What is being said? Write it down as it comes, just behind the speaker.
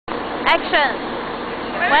Action.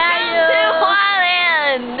 Where are you? To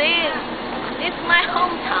Hualien. This is my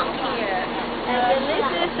hometown here, and then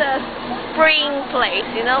this is a spring place.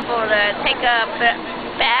 You know, for the take a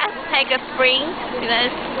bath, take a spring. You know,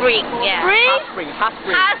 spring. Yeah. Spring? Hot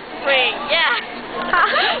spring. Yeah.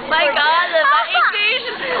 My God, my English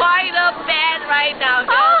is quite bad right now.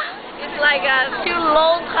 It's like a too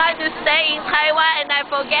long time to stay in Taiwan, and I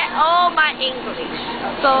forget all my English.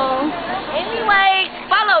 So anyway,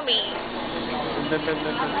 follow me. This is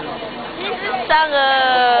some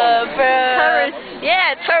tourists.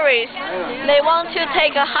 Yeah, tourists. They want to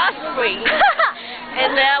take a hot spring,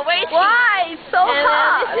 and they are waiting. Why? It's so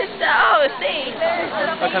hot. This is see.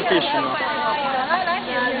 I can fish, you know.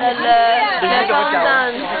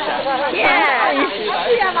 Yeah,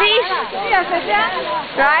 fish.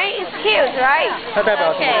 Right? It's cute, right? 它代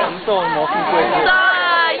表什么？红豆蘑菇龟。So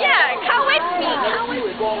yeah, come with me.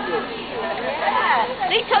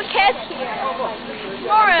 Little cat here.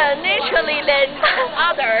 More naturally than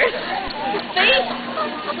others. See?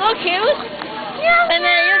 So cute. Yeah. And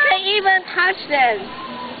then you can even touch them.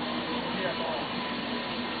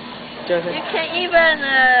 You can even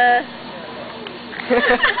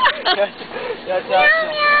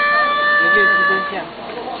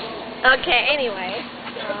Okay, anyway.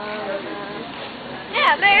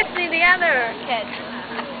 Yeah, there's the other cat.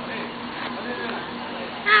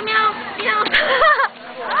 Meow, meow.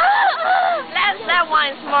 that one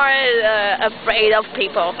is more afraid of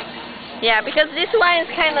people. Yeah, because this one is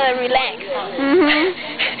kind of relaxed.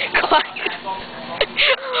 Quiet.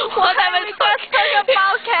 What am I talking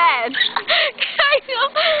about, cat? I know.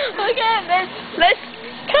 Okay, let's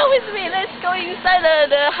come with me. Let's go inside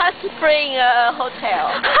the hot spring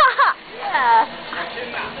hotel. Yeah.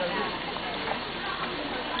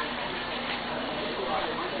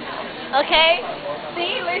 Okay.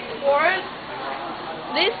 See this word?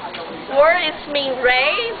 This word is mean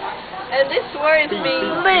rain, and this word is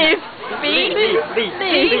mean leaf.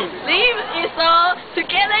 Leaf is all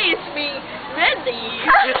together is mean red leaf.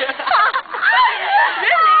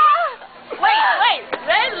 Really? Wait.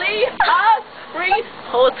 Red leaf hot spring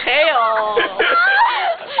hotel.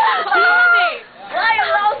 Why are you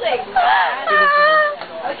laughing?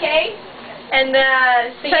 Okay. And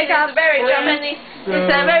see, it's very Japanese.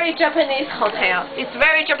 It's a very Japanese hotel. It's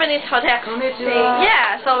very Japanese hotel.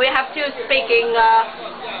 Yeah, so we have to speak in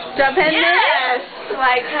Japanese. Yes,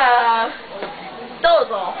 like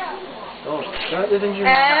dozo.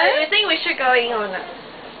 You think we should go in or not?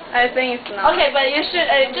 I think it's not. Okay, but you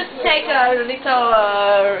should just take a little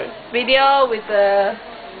video with the.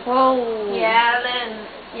 Oh. Yeah, then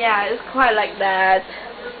it's quite like that.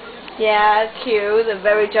 Yeah, cute, a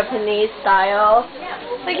very Japanese style.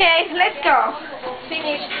 Okay, let's go.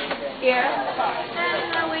 Finish here,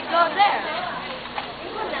 and we go there.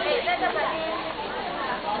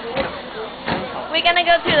 We're gonna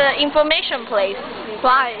go to the information place.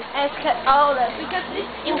 Why? Ask all the because this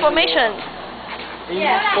information.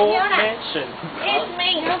 Information. It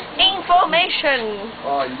means information.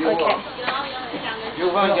 Okay.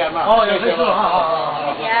 哦，有分数，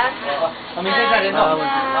好。 Yeah. 我们现在联络问题。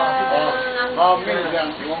好，没有这样，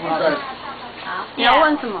我们再。你要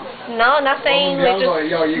问什么 No, nothing. We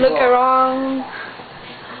just look around.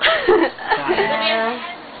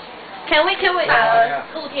 Can we?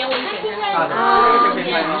 露天温泉。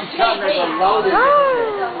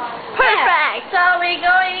Perfect. So we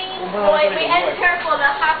enter for the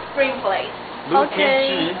hot spring place.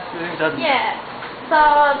 Okay. Yeah. So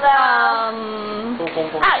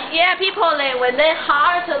yeah, people when they're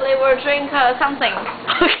hot, they will drink something.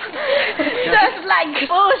 That's like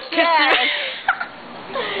bullshit.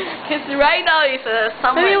 Because right now it's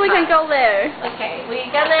summer. Maybe we can go there. Okay,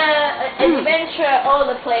 we're gonna adventure all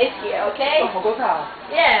the place here. Okay?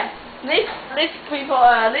 Yeah. This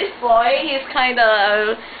boy, he's kind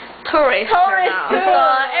of tourist.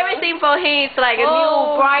 Everything for him is like a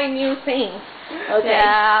new, bright new thing. Okay.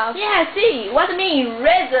 Yeah. See, what do you mean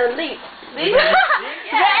red leaf? Red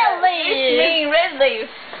leaf. It means red leaf.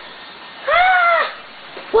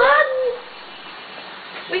 What?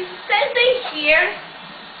 We standing here.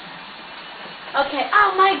 Okay.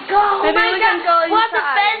 Oh my God. Maybe we can go inside. What a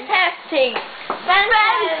fantastic.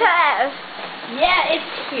 Fantastic. Yeah,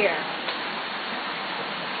 it's here.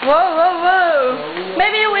 Whoa.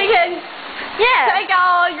 Maybe we can take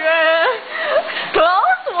out your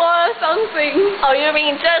clothes or something. Oh, you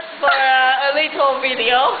mean just for a little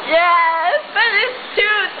video? Yes. But it's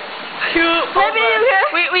too. Maybe you can.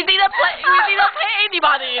 We didn't pay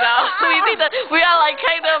anybody, you know. We are like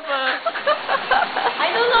kind of. I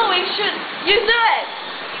don't know. You do it.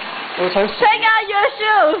 Take out your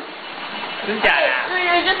shoes. 真假的？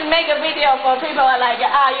 You just make a video for people like, you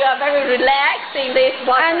are very relaxed in this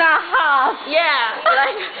water. And a half. Yeah,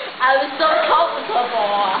 like, I'm so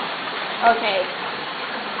comfortable. Okay.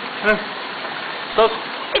 So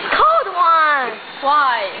It's cold one.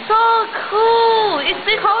 Why? So cool. It's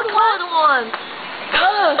this cold one.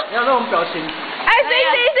 你要那种表情。 I think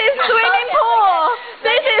this is swimming pool.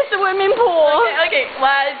 This is swimming pool. Okay,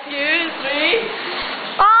 1, 2, 3.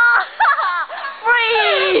 Ah,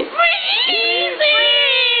 freeze. Easy.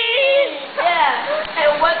 Yeah.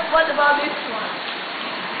 And what about this one?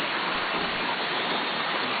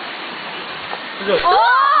 热。 Oh,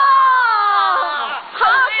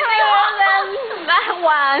 hoppier than that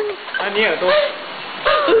one. 啊，你耳朵。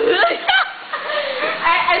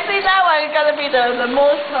 I think that one is gonna be the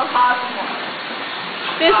most hot one.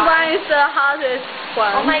 This one is the hottest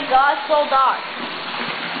one. Oh my god, so dark.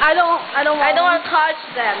 I don't want to touch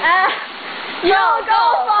them. You No, go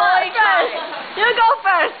boy, first. You go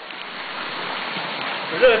first.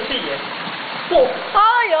 有热气耶。哦，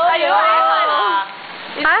有。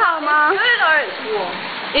还好吗？ Good or it's warm?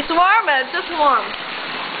 It's warm, just warm.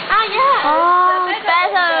 Yeah. Oh, It's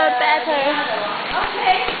better.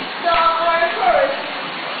 Okay, so our first,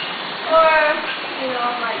 or,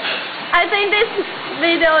 like. I think this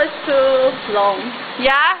video is too long.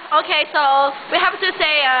 Yeah, okay, so we have to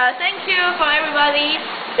say thank you for everybody.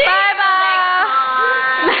 See you Bye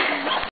bye. next time.